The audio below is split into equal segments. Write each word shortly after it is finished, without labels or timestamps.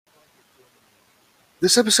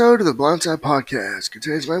This episode of the Blindside Podcast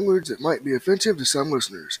contains language that might be offensive to some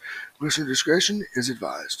listeners. Listener discretion is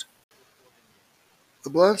advised. The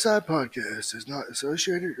Blindside Podcast is not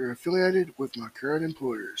associated or affiliated with my current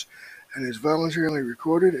employers and is voluntarily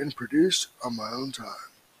recorded and produced on my own time.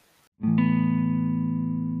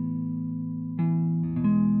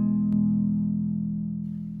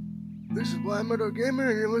 This is Blind Meadow Gamer,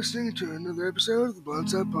 and you're listening to another episode of the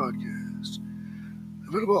Blindside Podcast.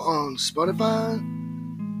 Available on Spotify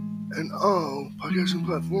and all podcasting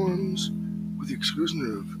platforms with the exclusion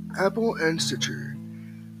of Apple and Stitcher.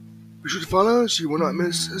 Be sure to follow so you will not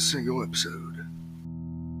miss a single episode.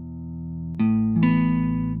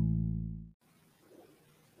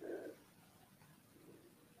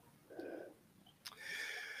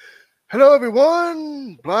 Hello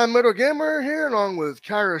everyone, Blind Meadow Gamer here along with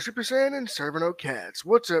Kaira Supersayan and I. Cats.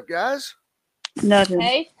 What's up, guys? Nothing.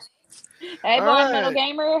 Hey, All Blind Meadow right.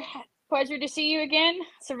 Gamer. Pleasure to see you again.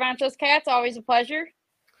 Cervantes Cats, always a pleasure.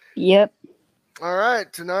 Yep. All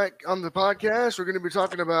right, tonight on the podcast, we're going to be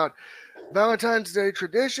talking about Valentine's Day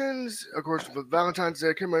traditions. Of course, with Valentine's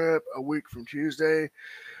Day coming up a week from Tuesday,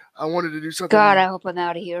 I wanted to do something. God, I hope I'm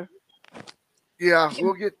out of here. Yeah,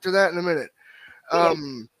 we'll get to that in a minute.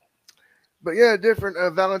 But yeah, different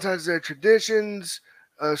Valentine's Day traditions,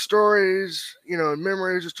 stories,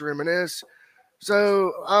 memories just to reminisce.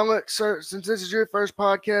 So I'll let since this is your first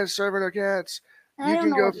podcast, Serving Our Cats, you can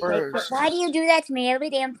go first. Why do you do that to me every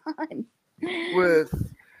damn time? With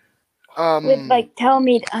tell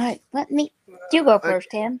me, you go first,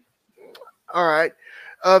 Tim. All right,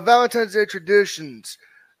 Valentine's Day traditions.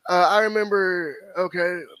 I remember,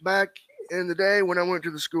 back in the day when I went to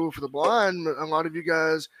the School for the Blind, a lot of you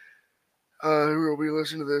guys who will be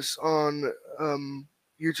listening to this on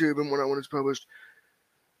YouTube and when it's published,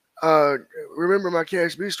 remember my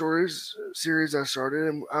KSB Stories series I started,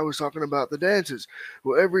 and I was talking about the dances.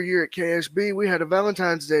 Well, every year at KSB, we had a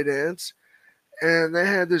Valentine's Day dance, and they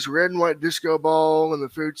had this red and white disco ball in the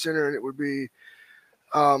food center, and it would be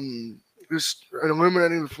just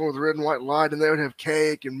illuminating the floor with red and white light, and they would have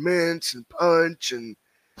cake and mints and punch and,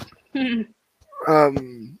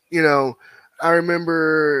 I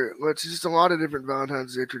remember, just a lot of different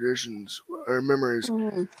Valentine's Day traditions or memories.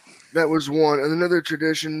 That was one. And another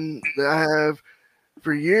tradition that I have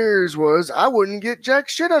for years was I wouldn't get jack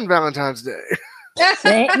shit on Valentine's Day.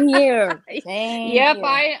 Same here. Yep, Here.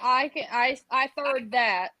 I third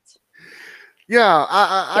that. Yeah,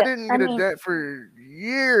 I didn't get mean, a date for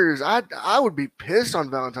years. I would be pissed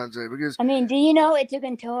on Valentine's Day because do you know it took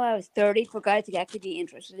until I was 30 for guys to actually be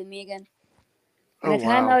interested in me again? By the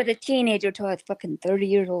time I was a teenager till I was fucking 30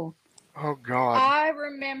 years old. Oh God. I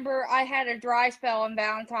remember I had a dry spell on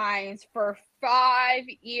Valentine's for 5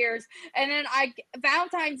 years, and then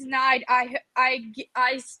Valentine's night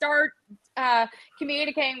I start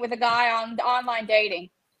communicating with a guy on online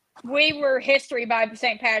dating. We were history by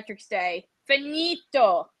St. Patrick's Day.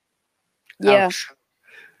 Finito. Yeah. Ouch.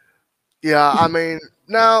 Yeah, I mean,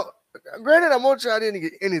 now, granted, I won't say I didn't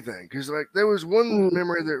get anything because there was one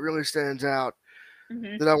memory that really stands out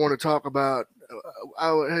that I want to talk about.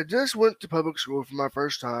 I had just went to public school for my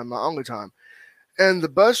first time, my only time, and the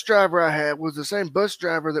bus driver I had was the same bus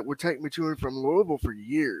driver that would take me to and from Louisville for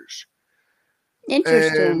years.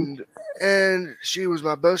 Interesting. And she was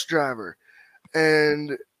my bus driver.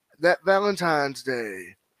 And that Valentine's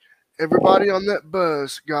Day, everybody on that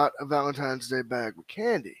bus got a Valentine's Day bag with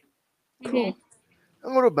candy. Cool. A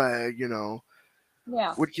little bag,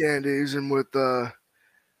 Yeah. with candies and with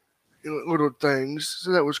little things.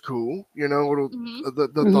 So that was cool, little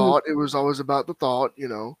the thought. It was always about the thought,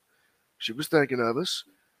 she was thinking of us.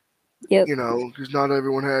 Yep. Because not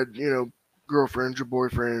everyone had, girlfriends or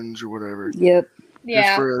boyfriends or whatever. Yep. Yeah.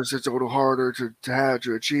 Just for us, it's a little harder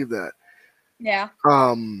to achieve that. Yeah.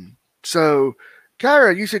 So,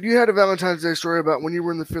 Kaira, you said you had a Valentine's Day story about when you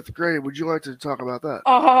were in the 5th grade. Would you like to talk about that?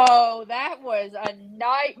 Oh, that was a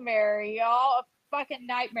nightmare, y'all. A fucking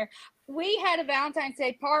nightmare. We had a Valentine's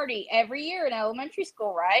Day party every year in elementary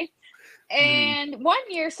school, right? And one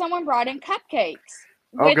year someone brought in cupcakes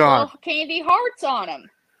with little candy hearts on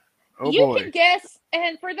them. Oh, you boy. can guess,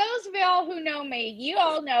 and for those of y'all who know me, you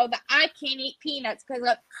all know that I can't eat peanuts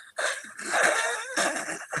because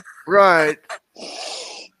Right.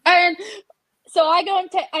 And so I go and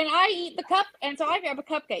I eat the cup, and so I grab a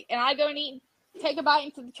cupcake, and I go and take a bite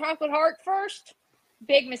into the chocolate heart first.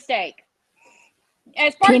 Big mistake.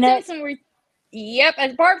 As Bart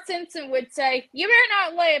Simpson would say, you better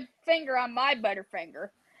not lay a finger on my Butterfinger.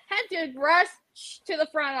 Had to rush to the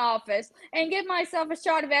front office and give myself a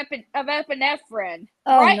shot of epinephrine in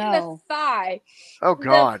the thigh. Oh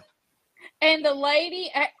God. And the lady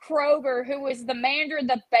at Kroger, who was the manager of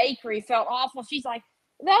the bakery, felt awful. She's like,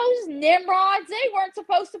 those Nimrods, they weren't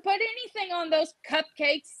supposed to put anything on those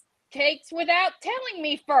cakes without telling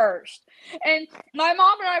me first. And my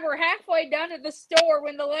mom and I were halfway done at the store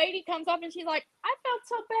when the lady comes up and she's like, I felt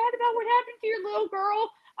so bad about what happened to your little girl.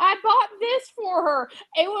 I bought this for her.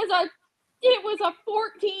 It was a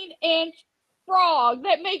 14-inch frog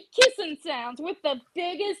that made kissing sounds with the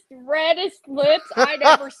biggest, reddest lips I'd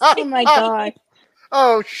ever seen. Oh my god.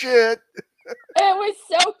 Oh shit. It was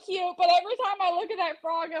so cute, but every time I look at that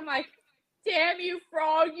frog, I'm like, damn you,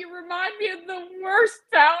 frog, you remind me of the worst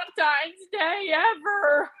Valentine's Day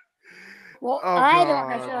ever. Well, I don't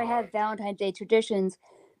necessarily have Valentine's Day traditions,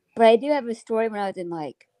 but I do have a story when I was in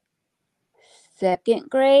like 2nd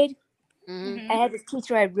grade. I had this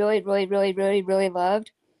teacher I really, really, really, really, really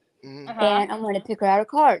loved. And I wanted to pick her out a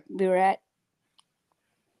card. We were at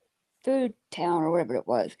Food Town or whatever it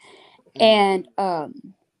was. And I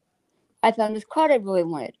found this card I really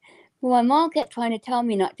wanted. Well, my mom kept trying to tell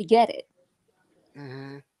me not to get it.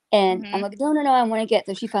 And I'm like, no, I want to get it.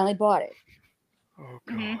 So she finally bought it. Oh,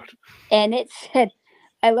 God. And it said,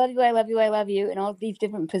 I love you, I love you, I love you, in all these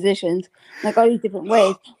different positions, like all these different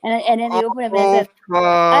ways. And then they open up and it says,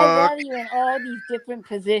 I love you in all these different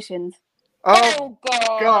positions. Oh,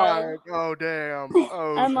 God. Oh, damn.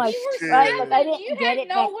 Oh, I'm like, shit. I didn't get it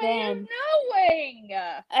back then. Knowing.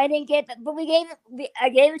 I didn't get that, but I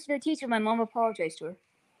gave it to the teacher. My mom apologized to her.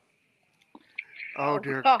 Oh,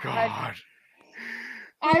 dear God.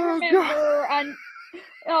 I remember,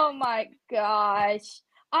 oh my gosh.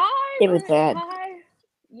 It was bad.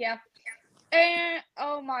 Yeah. And,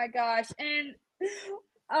 oh my gosh. And,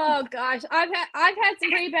 oh gosh. I've had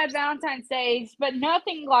some pretty bad Valentine's Days, but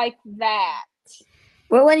nothing like that.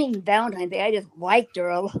 Well, it wasn't even Valentine's Day. I just liked her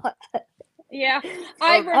a lot. Yeah.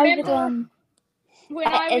 I remember when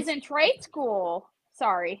I was in trade school,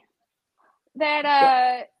 that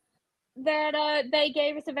they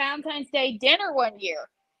gave us a Valentine's Day dinner one year.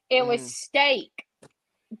 It was steak.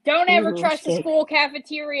 Don't ever trust the school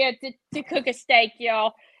cafeteria to cook a steak,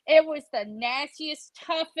 y'all. It was the nastiest,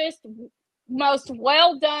 toughest, most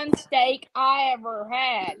well-done steak I ever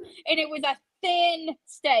had. And it was a thin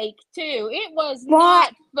steak, too. It was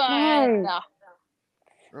not fun. No.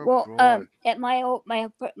 Well, at my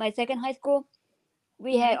second high school,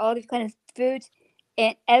 we had all these kind of foods,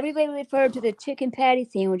 and everybody referred to the chicken patty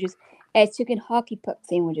sandwiches as chicken hockey puck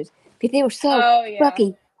sandwiches because they were so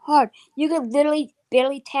fucking hard. You could literally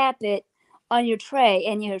barely tap it on your tray,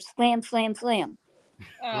 and you're slam, slam, slam.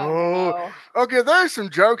 Oh, no. Okay, there's some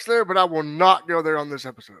jokes there, but I will not go there on this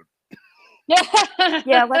episode.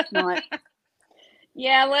 Yeah, let's not.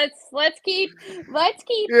 Yeah, let's keep.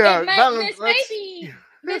 Yeah,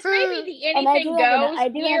 This may be the anything goes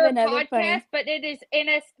podcast, but it is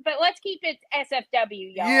but let's keep it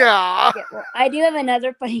SFW, y'all. Yeah. Well, I do have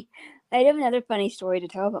another funny story to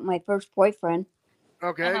tell about my first boyfriend.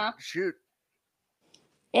 Okay, shoot.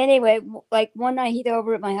 Anyway, like one night he's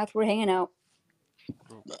over at my house, we're hanging out,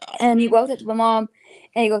 and he walks up to my mom,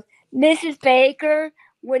 and he goes, "Mrs. Baker,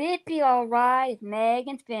 would it be all right if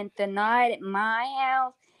Megan spent the night at my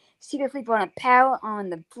house? She could sleep on a pallet on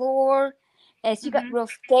the floor." And she got real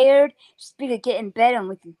scared. She could get in bed and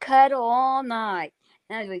we can cuddle all night.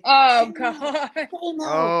 And I was like, oh, God. No.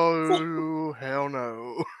 Oh, hell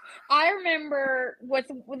no. I remember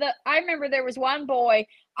there was one boy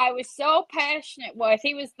I was so passionate with.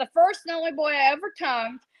 He was the first and only boy I ever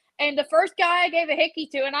tongued. And the first guy I gave a hickey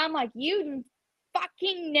to. And I'm like, you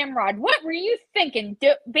fucking Nimrod. What were you thinking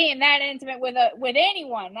being that intimate with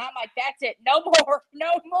anyone? And I'm like, that's it. No more.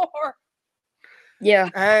 No more. Yeah.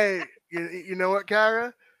 Hey. You know what,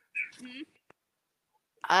 Kaira?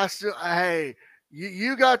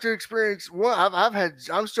 You got to experience what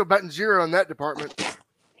I'm still batting zero in that department.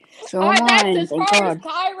 So am I. That's as far as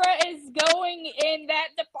Kaira is going in that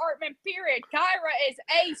department, period. Kaira is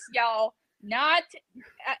ace, y'all. Not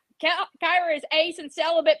Kaira is ace and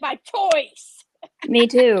celibate by choice. Me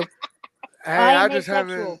too. Hey, I just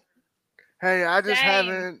haven't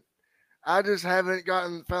found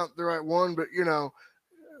the right one, but you know,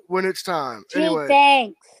 when it's time. Gee, anyway.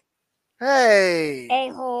 Thanks. Hey.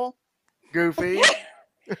 A-hole. Goofy.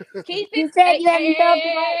 Keep it. You said you haven't found the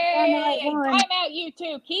right one. Time out, you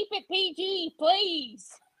two. Keep it PG,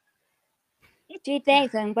 please. Gee,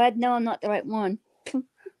 thanks. I'm glad to know I'm not the right one.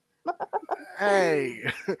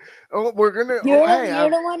 Hey. We're gonna. You're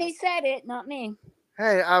the one who said it, not me.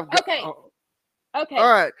 Hey, I've got. Okay. Okay.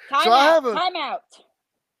 All right. Time out.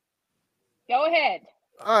 Go ahead.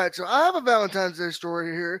 All right, so I have a Valentine's Day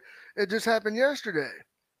story here. It just happened yesterday.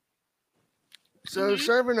 So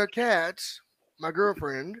serving a cat, my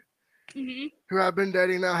girlfriend, who I've been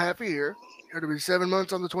dating now half a year. It'll be 7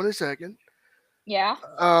 months on the 22nd. Yeah.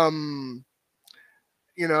 Um,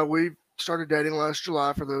 we started dating last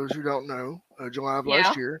July. For those who don't know, July of Yeah.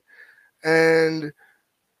 last year, and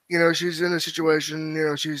she's in a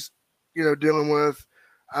situation. She's dealing with.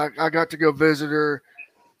 I got to go visit her,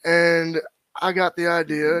 and I got the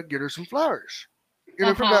idea get her some flowers.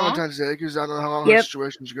 For Uh-huh. Valentine's Day because I don't know how long her Yep.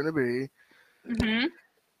 situation's going to be. Mhm.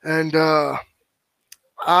 And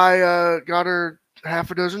I got her half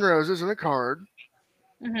a dozen roses and a card,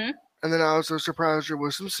 Mhm. and then I also surprised her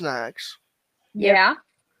with some snacks, Yep. Yeah.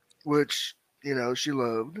 which she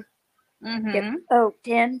loved. Yep. Mhm. Oh,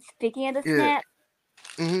 Tim, speaking of the Yeah. snack,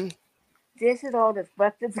 Hmm. this is all that's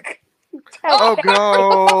left of the Oh toast.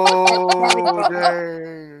 god,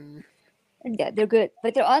 dang. Yeah, they're good,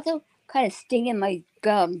 but they're also kind of stinging my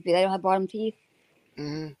gums because I don't have bottom teeth.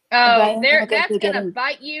 Hmm. But I Oh, am there. gonna go That's through gonna getting.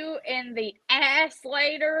 bite you in the ass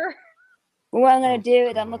later. What I'm gonna Oh do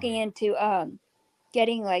is I'm god. looking into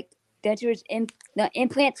getting like dentures not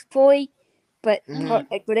implants fully, but Hmm.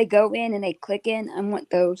 like where they go in and they click in. I want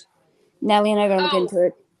those. Natalie and I are gonna look Oh, into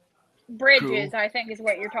it. bridges. Cool. I think is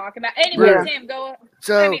what you're talking about. Anyway, Yeah. Bridge. Tim, go. I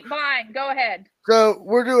So mean, fine. Go ahead.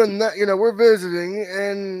 we're doing that. We're visiting,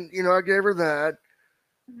 and I gave her that,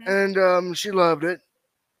 Mhm. and she loved it,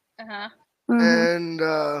 Uh huh. Mhm. and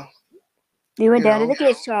We went you down to know the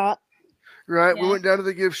gift shop. right. We Yeah. went down to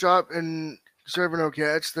the gift shop and serving no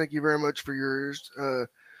cats. Thank you very much for yours.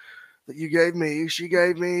 That you gave me. She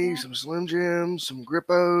gave me Yeah. some Slim Jims, some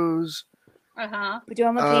Grippos, Uh huh.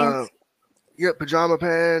 Pajama uh, pants. yep, pajama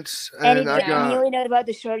pants, And and I and he Yeah. got. already knows about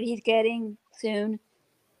the shirt he's getting soon.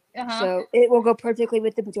 Uh huh. So it will go perfectly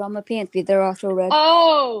with the pajama pants because they're also red.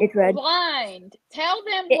 Oh, It's red. blind. Tell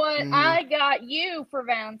them It, what Mhm. I got you for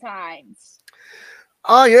Valentine's.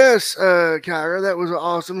 Oh yes, Kyra, that was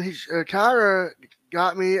awesome. Kyra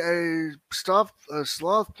got me a sloth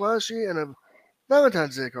plushie, and a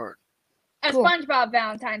Valentine's Day card. A cool. SpongeBob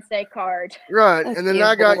Valentine's Day card, Right, Oh and then dear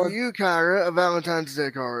I got Lord. you, Kyra, a Valentine's Day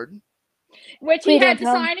card. which he Please had don't to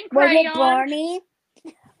tell him. sign in Was it crayon. Barney?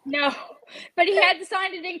 No, but he had to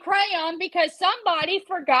sign it in crayon because somebody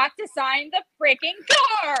forgot to sign the freaking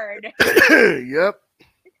card. Yep.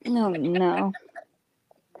 No, no.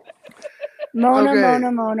 Mona, Okay.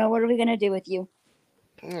 Mona, Mona. What are we gonna do with you?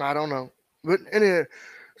 I don't know, but anyway.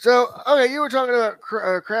 So okay, you were talking about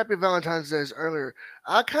crappy Valentine's Days earlier.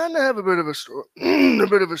 I kind of have a bit of a story, a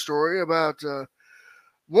bit of a story about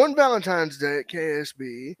one Valentine's Day at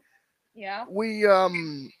KSB. Yeah, We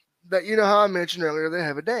that how I mentioned earlier they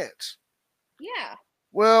have a dance. yeah.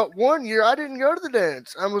 Well, one year I didn't go to the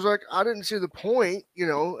dance. I was like, I didn't see the point.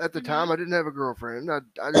 At the Mhm. time I didn't have a girlfriend. I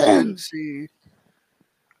just didn't see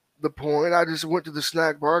the point. I just went to the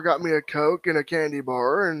snack bar, got me a Coke and a candy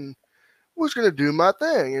bar, and was gonna do my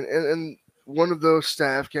thing. And one of those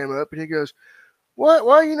staff came up and he goes, "What?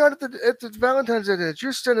 Why are you not at the Valentine's Day dance?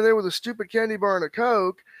 You're standing there with a stupid candy bar and a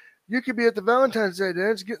Coke. You could be at the Valentine's Day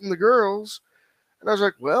dance getting the girls." And I was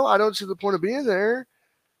like, "Well, I don't see the point of being there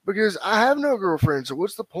because I have no girlfriend. So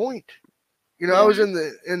what's the point?" I Yep. was Mhm. in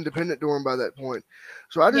the independent dorm by that point,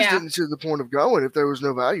 so I just Yeah. didn't see the point of going if there was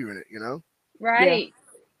no value in it. Yeah. Right.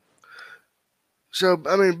 So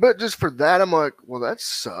I mean, but just for that, I'm like, well, that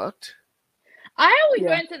sucked. I always Yeah.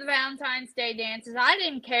 went to the Valentine's Day dances. I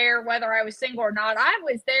didn't care whether I was single or not. I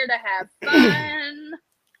was there to have fun.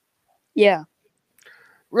 Yeah.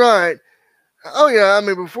 Right. Oh yeah, I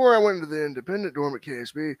mean, before I went into the independent dorm at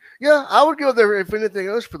KSB, yeah, I would go there if anything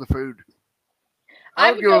else for the food. I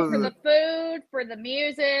I would would go go. for the food, for the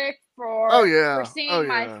music, Oh for yeah, oh seeing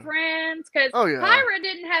my yeah, friends. Because oh yeah. Kyra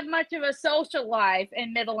didn't have much of a social life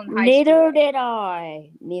in middle and high Neither school. did I.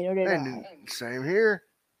 Neither did And I. same here.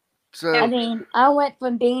 I So mean, I went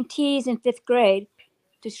from being teased in fifth grade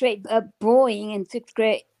to straight up bullying in sixth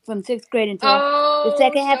grade, from sixth grade until the Oh,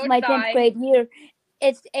 second half of so my did 10th I. grade year.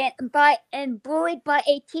 It's and bullied by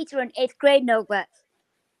a teacher in 8th grade, no less.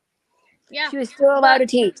 Yeah, She was still allowed but to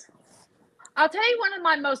teach. I'll tell you one of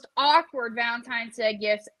my most awkward Valentine's Day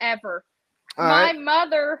gifts ever. all right. My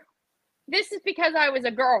mother, this is because I was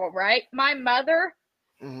a girl, right? My mother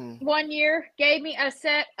Mm-hmm. one year gave me a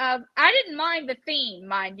set of, I didn't mind the theme,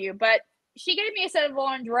 mind you, but she gave me a set of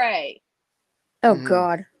lingerie Oh Mm-hmm.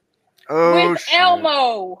 God. Oh with shit.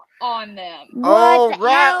 Elmo on them. What? Oh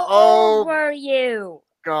right. How old Oh were you?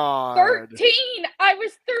 god. 13. I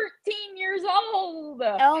was 13 years old.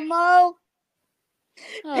 Elmo?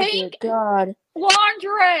 Oh dear Pink God. That's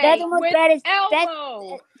lingerie almost with bad as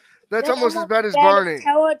Elmo. That's that's almost as almost bad as as bad as Barney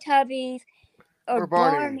Teletubbies or or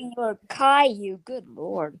Barney. Barney or Caillou. Good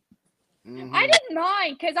Lord. I Mm-hmm. didn't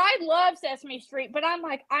mind because I love Sesame Street, but I'm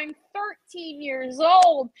like, I'm 13 years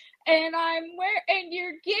old. and and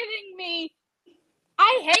you're giving me.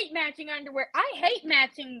 I hate matching underwear. I hate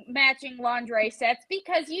matching lingerie sets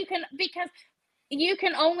because you can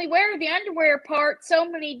only wear the underwear part so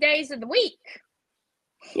many days of the week.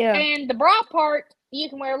 Yeah. And the bra part you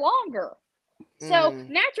can wear longer. So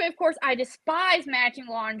naturally, of course, I despise matching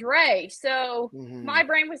lingerie. So my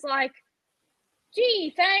brain was like,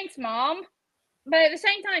 gee, thanks, Mom. But at the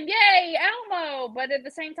same time, yay, Elmo. But at the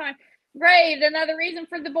same time, great, another reason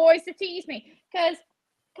for the boys to tease me. Because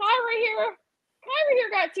Kyra here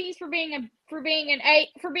got teased for being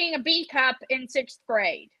a B cup in 6th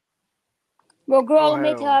grade. Well, girl, let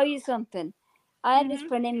me tell you something. I had this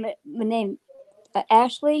friend named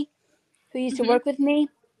Ashley, who used to work with me.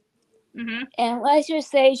 And let's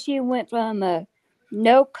just say she went from a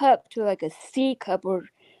no cup to like a C cup or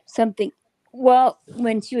something. Well,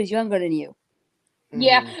 when she was younger than you.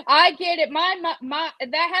 Yeah, I get it. My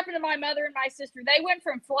that happened to my mother and my sister. They went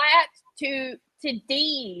from flat to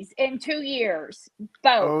D's in 2 years.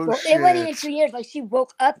 Both. Oh, well, shit. it wasn't even 2 years. Like, she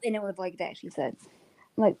woke up and it was like that, she said.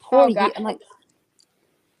 I'm like, poor you. I'm like,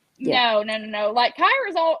 yeah. No. Like,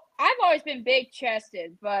 I've always been big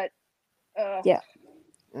chested, but yeah.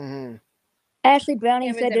 Ashley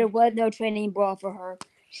Browning said there was no training bra for her.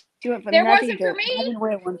 She went from nothing to having to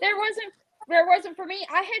wear one. There wasn't for me.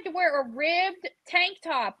 I had to wear a ribbed tank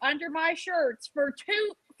top under my shirts for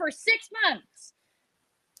 6 months.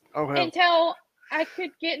 Okay. Until I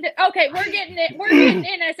could get into. Okay, we're getting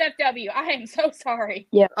NSFW. I am so sorry.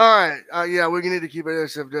 Yeah. All right. Yeah, we need to keep it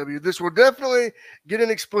NSFW. This will definitely get an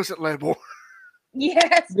explicit label.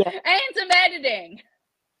 Yes. Yeah. And some editing.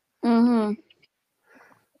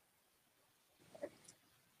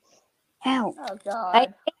 Ow. Oh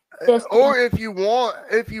God. Or if you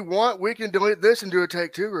want, we can delete this and do a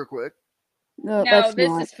take 2 real quick. No,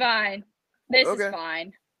 this is fine. This is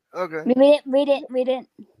fine. Okay. We didn't.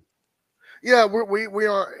 Yeah, we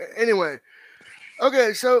are anyway.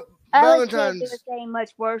 Okay, so Valentine's. They were saying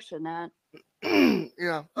much worse than that.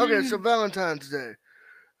 Yeah. Okay, so Valentine's Day.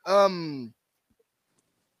 I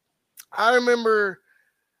remember.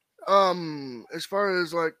 As far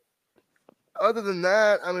as like, other than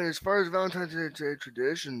that, I mean, as far as Valentine's Day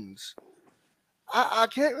traditions, I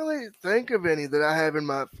can't really think of any that I have in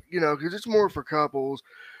my, because it's more for couples,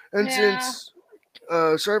 and since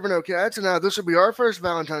serving no cats and I, this will be our first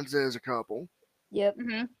Valentine's Day as a couple. Yep.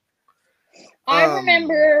 I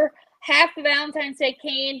remember half the Valentine's Day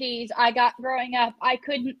candies I got growing up I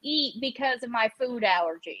couldn't eat because of my food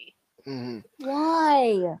allergy.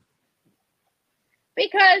 Why?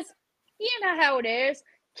 Because you know how it is.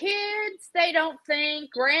 Kids, they don't think.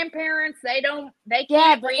 Grandparents, they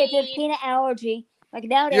can't but read. it's a peanut allergy. Like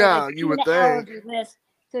nowadays, you would think. Allergy list,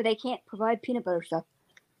 so they can't provide peanut butter stuff.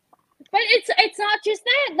 But it's not just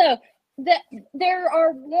that though. There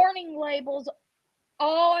are warning labels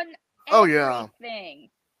on everything.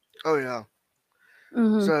 Oh yeah.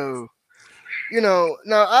 So,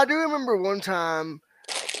 now I do remember one time.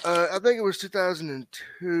 I think it was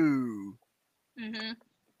 2002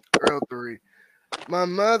 or 03. My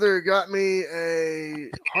mother got me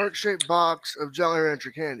a heart-shaped box of Jolly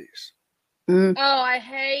Rancher candies. Oh, I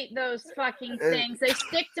hate those fucking things. They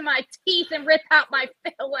stick to my teeth and rip out my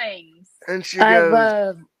fillings. And she I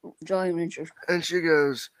love Jolly Ranchers. And she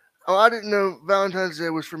goes, "Oh, I didn't know Valentine's Day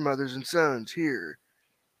was for mothers and sons. Here."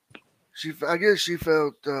 I guess she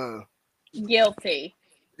felt guilty.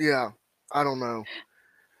 Yeah, I don't know.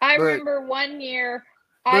 I remember one year,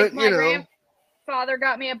 my grandfather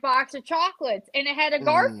got me a box of chocolates, and it had a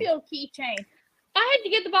Garfield keychain. I had to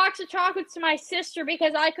give the box of chocolates to my sister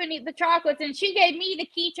because I couldn't eat the chocolates, and she gave me the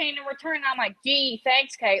keychain in return. I'm like, gee,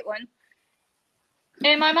 thanks, Caitlin.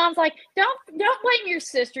 And my mom's like, don't blame your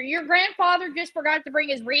sister. Your grandfather just forgot to bring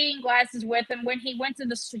his reading glasses with him when he went to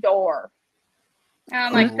the store. And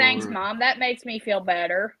I'm like, thanks, Mom. That makes me feel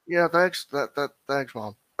better. Yeah, thanks. Thanks,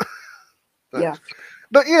 Mom. Yeah.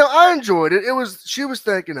 But I enjoyed it. She was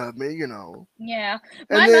thinking of me, Yeah.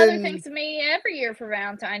 My mother thinks of me every year for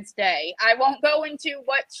Valentine's Day. I won't go into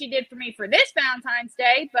what she did for me for this Valentine's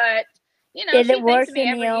Day, but she thinks of me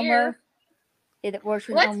every year. Is it worse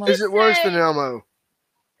than Elmo? Is it worse than Elmo?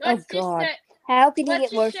 Oh God! How can you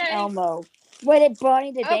get worse than Elmo? What, it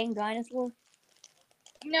Bonnie the dang dinosaur?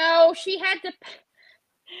 No, she had to.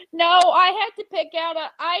 No, I had to pick out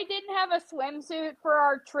I didn't have a swimsuit for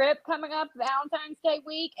our trip coming up Valentine's Day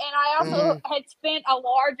week, and I also had spent a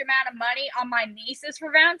large amount of money on my nieces for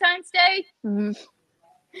Valentine's Day.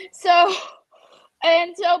 So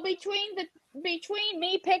between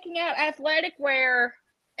me picking out athletic wear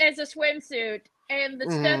as a swimsuit and the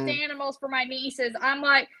stuffed animals for my nieces, I'm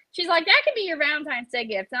like, she's like, that could be your Valentine's Day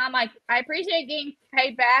gift. And I'm like, I appreciate getting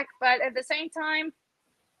paid back, but at the same time,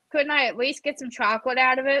 couldn't I at least get some chocolate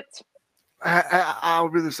out of it? I'll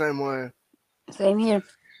be the same way. Same here.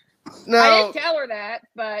 I Now, didn't tell her that,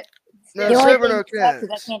 but now The only serving thing our sucks is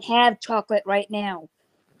I cats. can't have chocolate right now.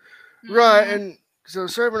 Right, Mhm. and so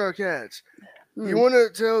serving our cats. You Hmm. want to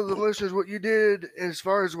tell the listeners what you did as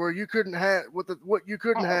far as where you couldn't have what you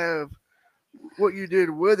couldn't have, what you did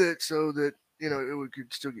with it, so that it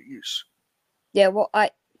could still get use. Yeah. Well,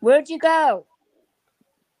 where'd you go?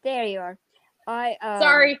 There you are. I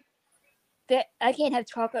Sorry. I can't have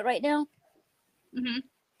chocolate right now. Mhm.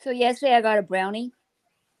 So yesterday I got a brownie,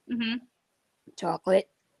 Mhm. chocolate.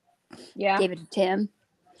 Yeah. Gave it to Tim.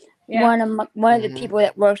 Yeah. One of the Mhm. people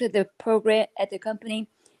that works at the program at the company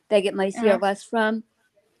that I get my CLS from,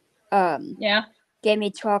 Yeah. gave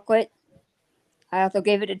me chocolate. I also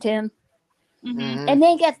gave it to Tim. Mhm. And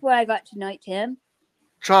then guess what I got tonight, Tim?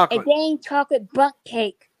 A Chocolate. dang chocolate bundt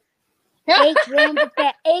cake. 8 grams of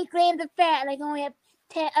fat. 8 grams of fat, and I can only have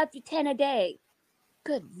up to 10 a day.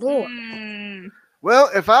 Good Lord. Mm. Well,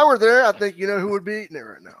 if I were there, I think you know who would be eating it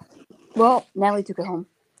right now. Well, Natalie took it home.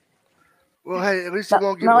 Well, hey, at least it But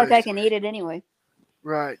won't get not like I wasted. can eat it anyway.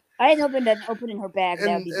 Right. I just opened in her bag. That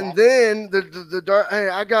would And be and best. then the dark. Hey,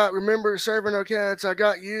 I got remember serving our cats. I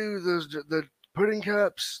got you the pudding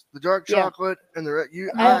cups, the dark Yeah. chocolate, and the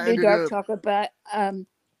you. I don't I do ended dark up. chocolate, but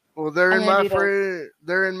Well, they're I'm in gonna my do those. fridge.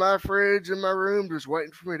 They're in my fridge in my room, just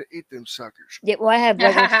waiting for me to eat them suckers. Yeah, well, I have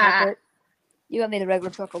regular chocolate. You got me the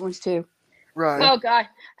regular chocolate ones too. Right. Oh god.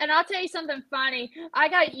 And I'll tell you something funny. I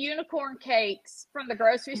got unicorn cakes from the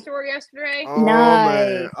grocery store yesterday. Oh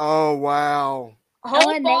man. Nice. Oh wow. I Whole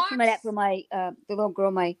want to make some of that box. for my the little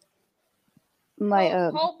girl. My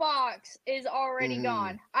Whole box is already Mhm.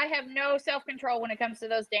 gone. I have no self-control when it comes to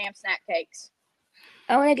those damn snack cakes.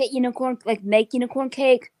 I want to get unicorn, like make unicorn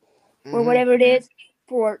cake or Mhm. whatever it is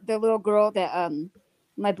for the little girl that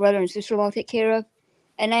my brother and sister-in-law take care of,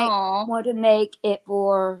 and I Aw. want to make it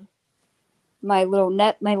for my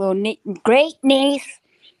great niece.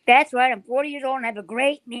 That's right. I'm 40 years old and I have a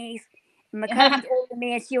great niece. And my cousin's older than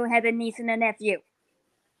me, and she'll have a niece and a nephew.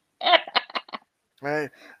 Hey,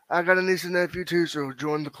 I got a niece and nephew too, so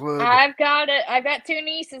join the club. I've got it. I've got 2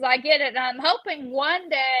 nieces. I get it. And I'm hoping one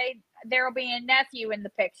day there will be a nephew in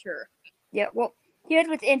the picture. Yeah. Well, here's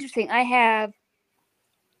what's interesting. I have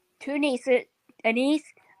 2 nieces, a niece,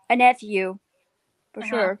 a nephew, for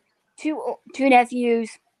sure. Two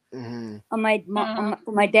nephews Mhm. on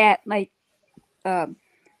for my dad, my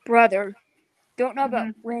brother. Don't know about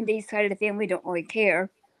Mhm. Wendy's side of the family. Don't really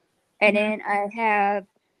care. And then I have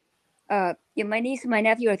my niece and my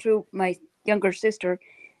nephew are through my younger sister.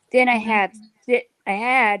 Then I had a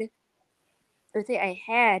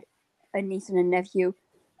niece and a nephew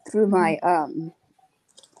through my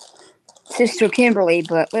sister Kimberly,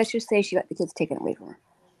 but let's just say she got the kids taken away from her.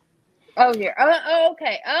 Oh dear. Oh,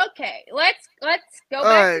 okay. Okay. Let's go All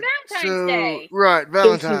back right. to Valentine's So Day. right,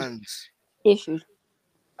 Valentine's. Issues.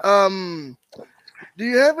 Do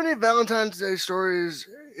you have any Valentine's Day stories,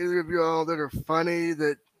 either of y'all, that are funny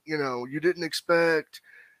that you didn't expect,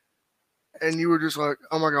 and you were just like,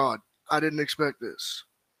 "Oh my god, I didn't expect this."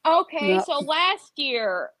 Okay, No. so last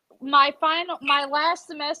year, my last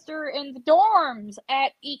semester in the dorms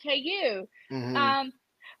at EKU, Mm-hmm.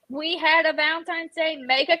 we had a Valentine's Day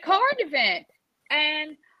make a card event,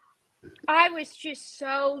 and I was just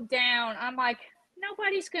so down. I'm like,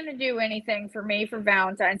 nobody's gonna do anything for me for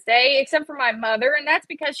Valentine's Day except for my mother, and that's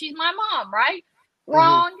because she's my mom, right? Mm-hmm.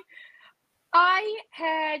 Wrong. I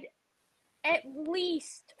had at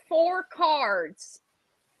least 4 cards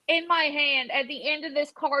in my hand at the end of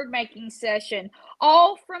this card making session,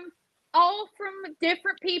 all from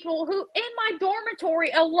different people who in my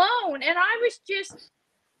dormitory alone, and I was just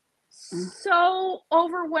so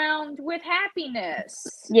overwhelmed with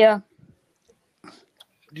happiness. Yeah.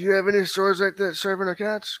 Do you have any stories like that serving our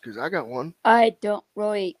cats? Because I got one. I don't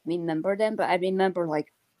really remember them, but I remember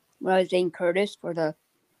like when I was dating Curtis for the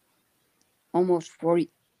almost 4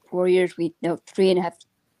 years 3.5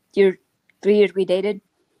 years 3 years we dated.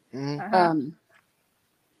 Mm-hmm.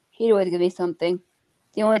 He'd always give me something.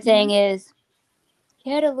 The only thing is he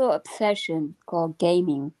had a little obsession called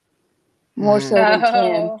gaming. More Mm-hmm. so than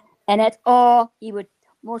Tim. Oh. And that's all he would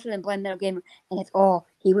more so than Blend Metal Gamer, and that's all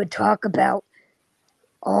he would talk about.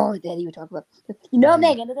 All that he would talk about.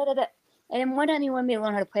 Megan, da, da, da, da. And then one time he wanted me to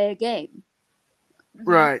learn how to play a game.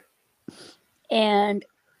 Right. And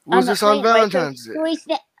Was this on Valentine's Day?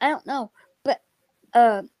 So I don't know. But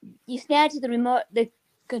you snatch the remote, the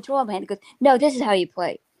control hand, and goes, no, this is how you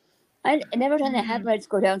play. I never done that happen. I just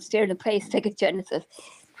go downstairs and play Sega Genesis.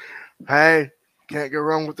 Hey, Can't go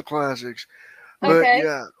wrong with the classics. But Okay.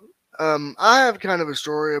 yeah, I have kind of a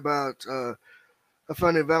story about a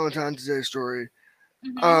funny Valentine's Day story.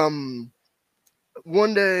 Mhm. Um,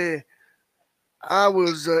 one day I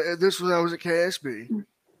was this was when I was at KSB.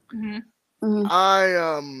 Mhm.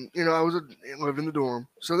 I was living in the dorm,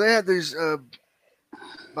 so they had these in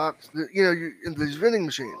these vending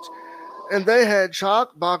machines, and they had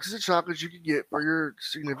boxes of chocolates you could get for your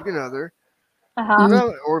significant other, Uh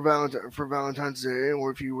huh. or Valentine's Day,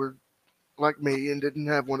 or if you were like me and didn't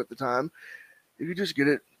have one at the time, you could just get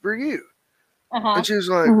it for you. Uh huh. And she was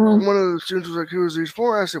like, one of the students was like, "Who is these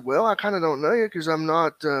for?" I said, "Well, I kind of don't know you because I'm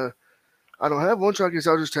not. I don't have one, so I guess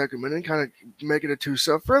I'll just take them in and kind of make it a two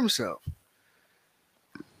self for himself."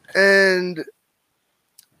 And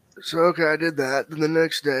so, okay, I did that. Then the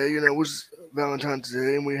next day, was Valentine's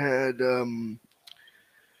Day, and we had,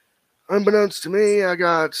 unbeknownst to me, I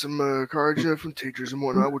got some cards, from teachers and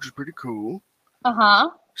whatnot, which was pretty cool. Uh huh.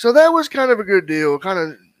 So that was kind of a good deal, kind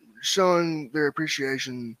of showing their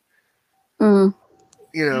appreciation, Mm.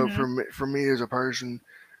 Mhm. for me as a person,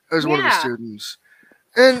 as one of the Yeah. students,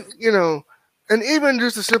 and and even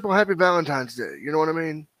just a simple Happy Valentine's Day, you know what I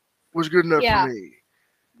mean, was good enough for Yeah. me.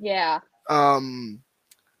 Yeah. Um,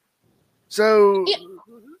 so Yeah.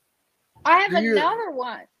 I have do you? another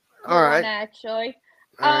one. All One right, actually.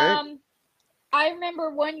 all right. I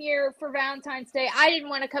remember one year for Valentine's Day, I didn't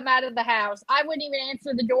want to come out of the house. I wouldn't even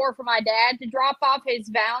answer the door for my dad to drop off his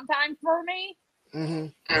Valentine for me. Mm-hmm.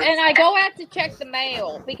 And I go out to check the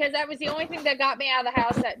mail because that was the only thing that got me out of the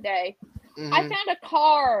house that day. I Mm-hmm.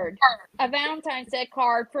 found a Valentine's Day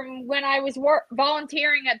card from when I was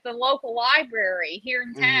volunteering at the local library here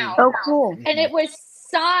in Mm-hmm. town, Oh, cool. and it was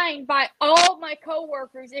signed by all my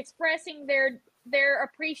coworkers expressing their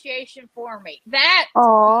appreciation for me. That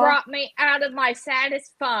Aw. brought me out of my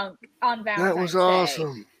saddest funk on That was Valentine's Day.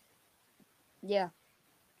 awesome. Yeah.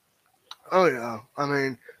 Oh yeah. I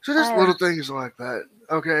mean, so just I little things like that.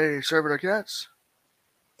 Okay, serving our cats.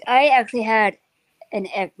 I actually had an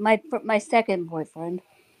ex, my second boyfriend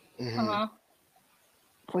Mm-hmm.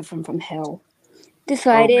 from hell, Oh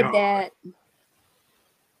decided God. that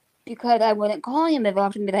because I wasn't calling him as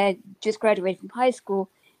often, that I had just graduated from high school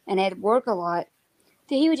and I had to work a lot,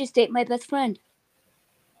 that he would just date my best friend.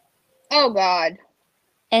 Oh God.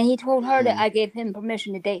 And he told her that Mm. I gave him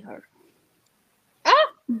permission to date her. Oh,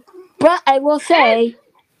 But I will that say,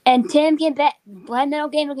 and Tim can back, Blind Metal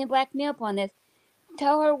Gamer can back me up on this.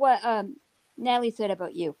 Tell her what Natalie said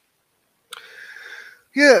about you.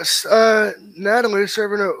 Yes, Natalie,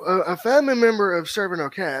 serving a family member of serving our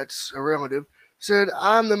cats, a relative, said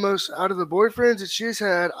I'm the most out of the boyfriends that she's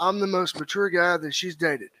had. I'm the most mature guy that she's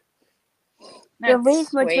dated. The that's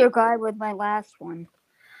least mature sweet. guy was my last one.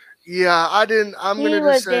 Yeah, I didn't. I'm He gonna just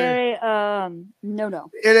was say very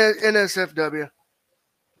no, NSFW.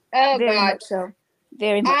 Oh very God. much so,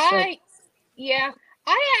 very much so. I yeah.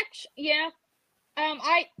 I actually yeah.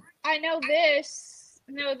 I know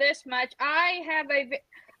this much. I have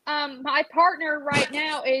my partner right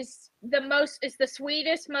now is the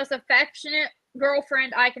sweetest, most affectionate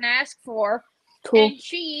girlfriend I can ask for, Cool. and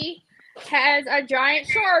she has a giant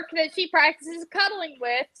shark that she practices cuddling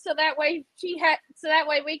with, so that way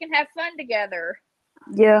we can have fun together.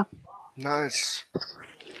 Yeah. Nice.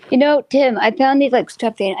 Tim, I found these like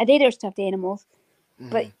stuffed animals. I think they're stuffed animals,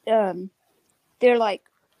 but Hmm. they're like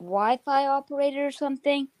Wi-Fi operated or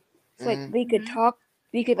something. So like Hmm. we could Hmm. talk,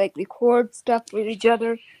 we could like record stuff with each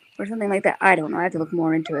other or something like that. I don't know. I have to look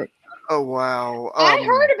more into it. Oh wow. I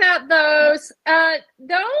heard about those.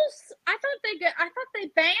 Those I thought they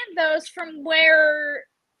banned those from where.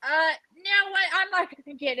 No, what? I'm not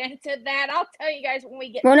going to get into that. I'll tell you guys when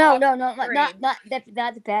we get Well, no, off no, no, stream. not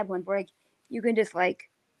the bad one. Where like you can just like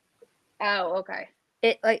Oh, okay.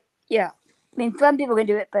 it, like yeah. I mean, some people can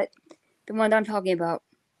do it, but the ones I'm talking about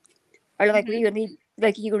are like Hmm. you can leave,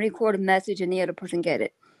 like you can record a message and the other person get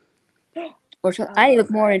it or so. I need to Oh,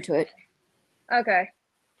 look more okay. into it. Okay.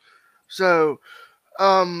 So,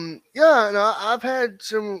 yeah, no, I've had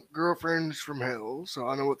some girlfriends from hell, so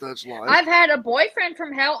I know what that's like. I've had a boyfriend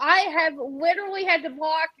from hell. I have literally had to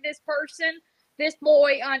block this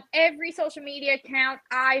boy, on every social media account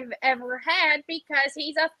I've ever had because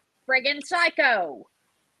he's a friggin' psycho.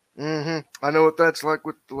 I know what that's like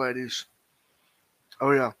with the ladies.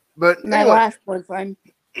 Oh yeah. But My anyway, last boyfriend.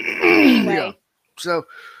 yeah. Anyway, So,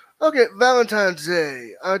 okay, Valentine's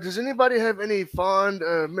Day. Does anybody have any fond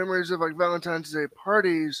memories of like Valentine's Day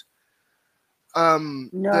parties that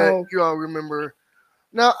No. you all remember?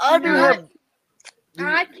 Now, I do not. have the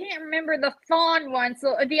I can't remember the fond one.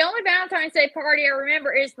 So the only Valentine's Day party I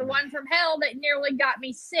remember is the one from hell that nearly got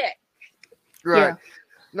me sick. right. Yeah.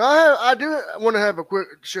 No, I do want to have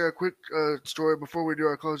share a quick story before we do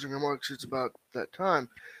our closing remarks. It's about that time.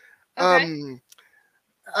 Okay.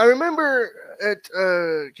 I remember at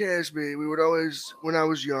KSB, we would always, when I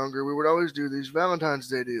was younger, we would always do these Valentine's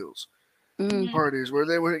Day deals Mm. parties where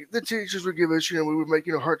the teachers would give us, we would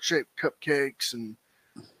make heart shaped cupcakes and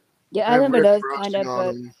Yeah, I have remember red those kind frosting of, on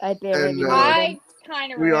but them, I barely and remember them. I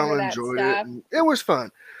kind of we all remember that enjoyed it, stuff. and it was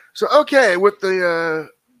fun. So okay, with the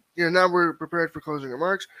now we're prepared for closing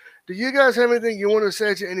remarks. Do you guys have anything you want to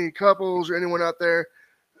say to any couples or anyone out there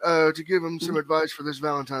to give them some advice for this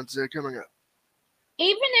Valentine's Day coming up?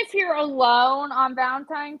 Even if you're alone on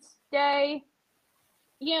Valentine's Day,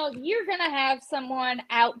 you're going to have someone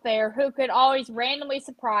out there who could always randomly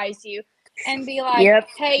surprise you and be like, Yep.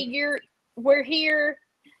 hey, we're here.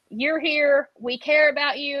 You're here. We care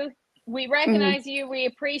about you. We recognize you. We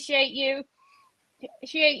appreciate you.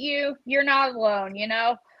 You're not alone,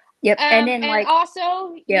 Yep. And then, And like,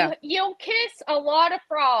 also, yeah. you'll kiss a lot of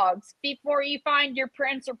frogs before you find your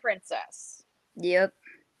prince or princess. Yep.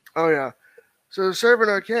 Oh yeah. So serving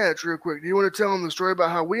our cats, real quick. Do you want to tell them the story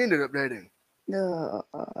about how we ended up dating?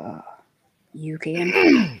 You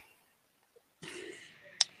can.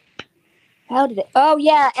 How did it? Oh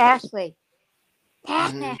yeah, Ashley.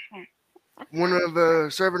 Mhm. One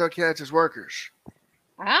of serving our cats as workers.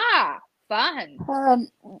 Ah, fun.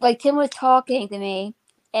 Like Tim was talking to me,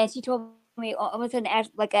 and she told me all of a sudden,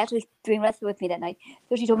 Ashley's doing wrestling with me that night,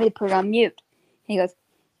 so she told me to put it on mute. And he goes,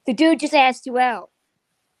 "The dude just asked you out."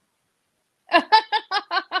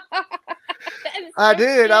 I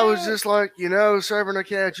did. Cute. I was just like, serving our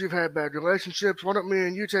cats, you've had bad relationships. Why don't me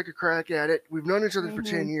and you take a crack at it? We've known each other for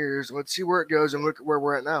 10 years. Let's see where it goes and look at where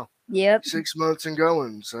we're at now. Yep. 6 months and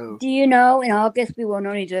going. So do you know in August we will have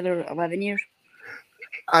known each other 11 years?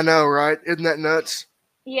 I know, right? Isn't that nuts?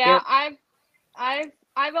 Yeah, Yep.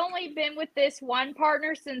 I've only been with this one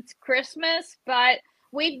partner since Christmas, but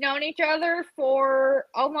we've known each other for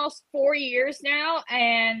almost 4 years now,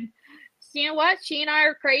 and you know what? She and I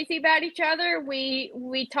are crazy about each other.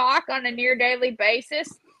 We talk on a near daily basis,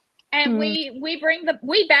 and we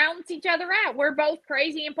balance each other out. We're both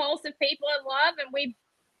crazy, impulsive people in love, and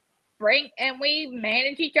we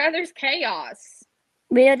manage each other's chaos.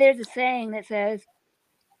 There's a saying that says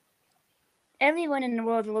everyone in the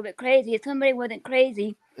world is a little bit crazy. If somebody wasn't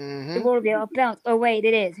crazy, the world would be off balance. Oh wait,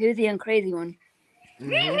 it is. Who's the uncrazy one?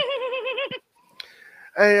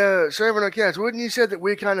 Hey, serving our cats, wouldn't you say that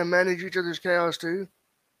we kind of manage each other's chaos too?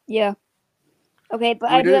 Yeah. Okay,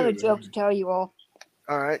 but We I do have a do. joke to tell you all.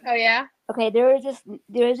 All right. Oh yeah. Okay, there are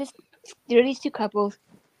these two couples.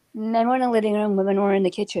 Men were in the living room, women were in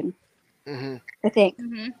the kitchen. I think.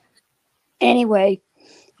 Anyway,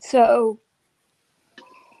 so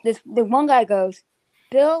the one guy goes,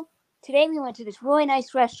 "Bill, today we went to this really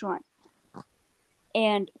nice restaurant,"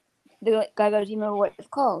 and the guy goes, "You remember what it's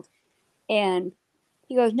called?" And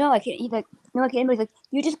he goes, "No, I can't." He's like, "No, I can't." He's like,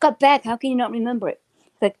 "You just got back. How can you not remember it?"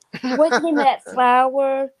 He's like, "What's the name of that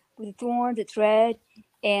flower with the thorns? It's red."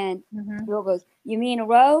 And Bill goes, "You mean a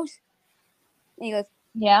rose?" And he goes,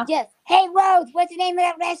 Yeah. "Yes." "Hey, Rose, what's the name of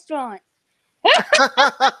that restaurant?"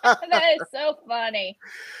 That is so funny.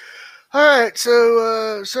 All right,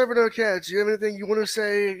 so serving our cats, do you have anything you want to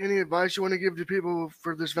say? Any advice you want to give to people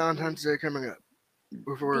for this Valentine's Day coming up?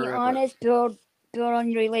 Before Be honest, build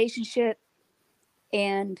on your relationship,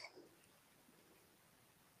 and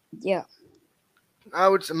yeah.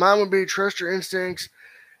 Mine would be trust your instincts.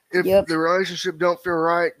 If the relationship don't feel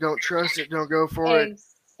right, don't trust it, don't go for it.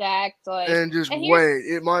 Exactly. And just wait.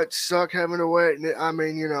 It might suck having to wait. I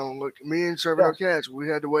mean, look, me and serving our cats, we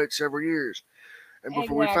had to wait several years and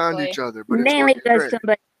before we found each other. But it's mainly working does great.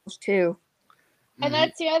 somebody else too. And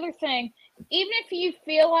that's the other thing. Even if you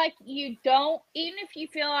feel like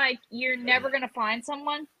you're never going to find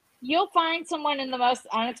someone, you'll find someone in the most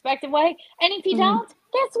unexpected way. And if you don't,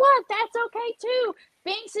 guess what? That's okay too.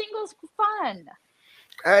 Being single's fun.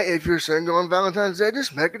 Hey, if you're single on Valentine's Day,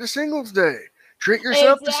 just make it a singles day. Treat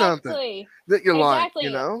yourself to something that you like,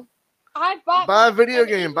 buy a video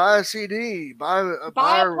game, buy a CD, buy a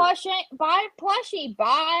plushie,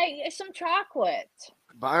 buy some chocolate.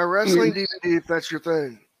 Buy a wrestling DVD if that's your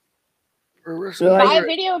thing. Or buy a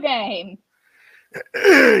video game.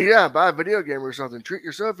 Yeah, buy a video game or something. Treat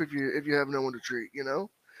yourself if you have no one to treat,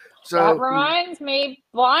 So that reminds me,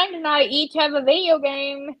 Blind and I each have a video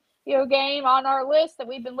game on our list that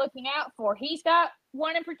we've been looking out for. He's got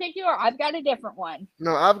one in particular. I've got a different one.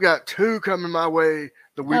 No, I've got two coming my way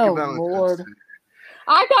the week of Valentine's Day.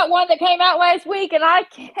 I got one that came out last week, and I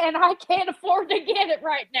can't afford to get it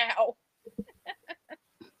right now.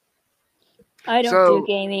 I don't do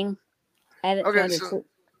gaming. I haven't found a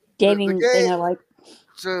gaming thing I like.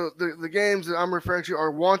 So the games that I'm referring to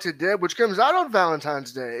are Wanted Dead, which comes out on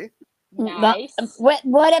Valentine's Day. Nice. What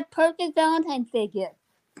a perfect Valentine's Day gift.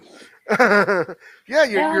 Yeah,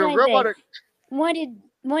 you're a Valentine's Day. robot.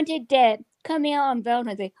 Wanted Dead. Coming out on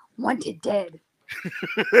Valentine's Day. Wanted Dead.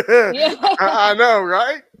 Yeah. I know,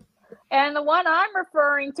 right? And the one I'm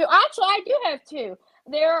referring to, actually, I do have two.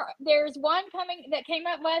 There's one coming that came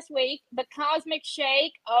up last week, the Cosmic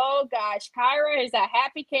Shake. Oh gosh, Kaira is a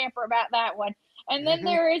happy camper about that one. And then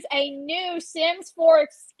there is a new Sims 4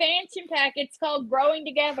 expansion pack. It's called Growing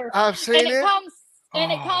Together. I've seen it.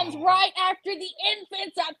 And it comes right after the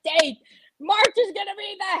Infants update. March is gonna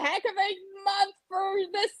be the heck of a month for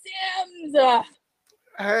the Sims.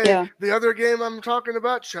 Hey, Yeah. the other game I'm talking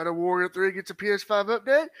about, Shadow Warrior 3, gets a PS5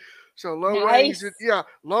 update. So Nice.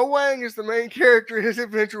 Lo Wang is the main character. His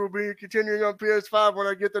adventure will be continuing on PS5 when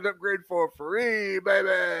I get that upgrade for free, baby.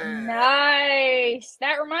 Nice.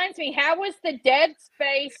 That reminds me, how was the Dead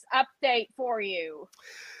Space update for you?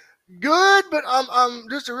 Good, but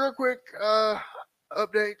just a real quick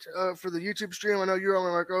update for the YouTube stream. I know you're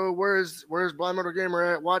only like, oh, where's Blind Metal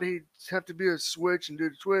Gamer at? Why'd he have to be a Switch and do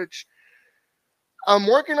the Twitch? I'm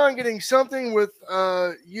working on getting something with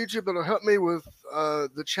YouTube that'll help me with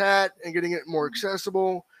the chat and getting it more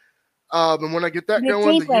accessible. And when I get that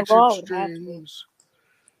going, the YouTube streams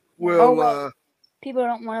will. People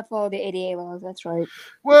don't want to follow the ADA laws. That's right.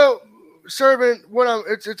 Well, Servant,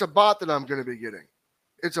 it's a bot that I'm going to be getting.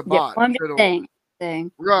 It's a bot. I'm just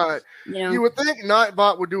saying. Right. You know? You would think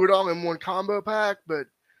Nightbot would do it all in one combo pack, but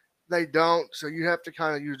they don't. So you have to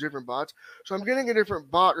kind of use different bots. So I'm getting a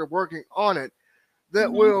different bot or working on it that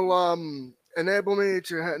will enable me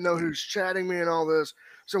to know who's chatting me and all this.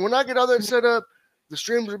 So when I get all that set up, the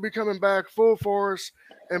streams will be coming back full force.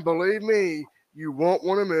 And believe me, you won't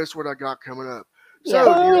want to miss what I got coming up. So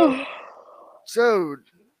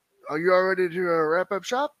are you all ready to wrap up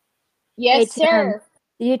shop? Yes, sir.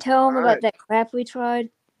 Did you tell them about that crap we tried?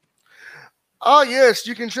 Oh, yes.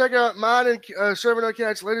 You can check out mine and Serving No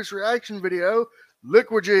Cat's latest reaction video,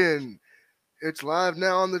 Liquigen. It's live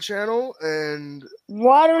now on the channel. And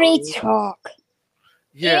watery chalk.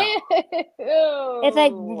 Yeah. It's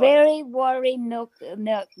like very watery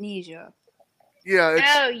milknesia.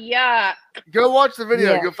 Yeah. Yeah. Go watch the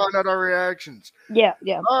video. You'll find out our reactions. Yeah.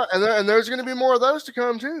 And there's going to be more of those to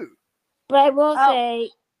come, too. But I will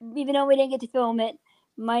say, even though we didn't get to film it,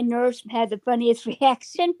 my nurse had the funniest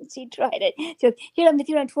reaction. She tried it. So here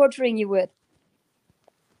I'm torturing you with.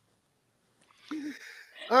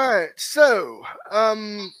 All right. So,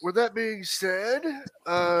 with that being said,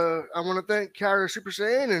 I want to thank Kaira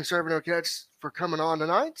Supersayan and Serving No Cats for coming on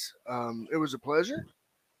tonight. It was a pleasure.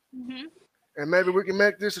 Mm-hmm. And maybe we can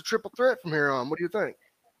make this a triple threat from here on. What do you think?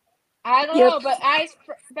 I don't know, but as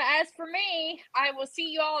for me, I will see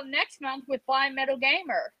you all next month with Blind Metal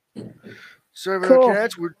Gamer. Serving No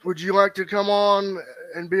Cats, would you like to come on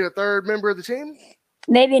and be a third member of the team?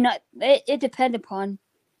 Maybe not. It depends upon.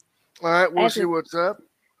 All right, we'll see what's up.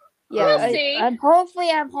 Yeah, we'll see. Hopefully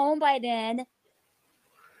I'm home by then.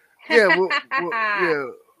 Yeah,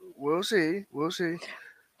 we'll see. We'll see.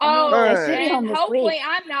 Oh, and hopefully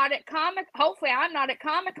I'm not at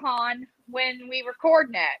Comic-Con when we record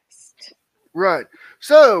next. Right.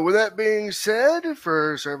 So, with that being said,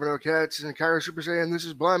 for Serving No Cats and Kaira Super Saiyan, this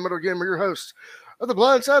is Blind Metal Gamer, your host of the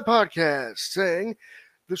Blind Side Podcast, saying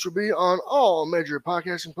this will be on all major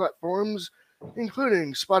podcasting platforms,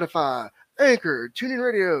 including Spotify, Anchor, TuneIn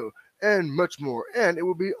Radio, and much more. And it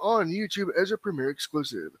will be on YouTube as a premiere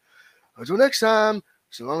exclusive. Until next time,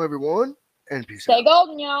 so long, everyone, and peace out. Stay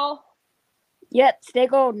golden, y'all. Yep, stay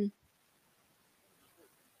golden.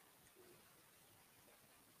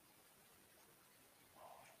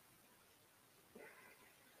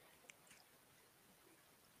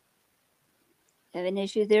 Have any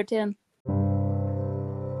issues there, Tim?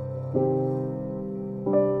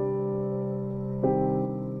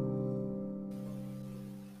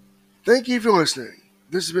 Thank you for listening.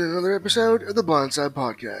 This has been another episode of the Blindside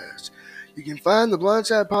Podcast. You can find the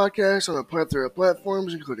Blindside Podcast on a plethora of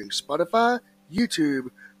platforms, including Spotify, YouTube,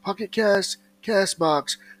 Pocket Cast,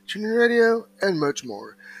 Castbox, TuneIn Radio, and much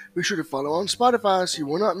more. Be sure to follow on Spotify so you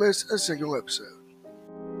will not miss a single episode.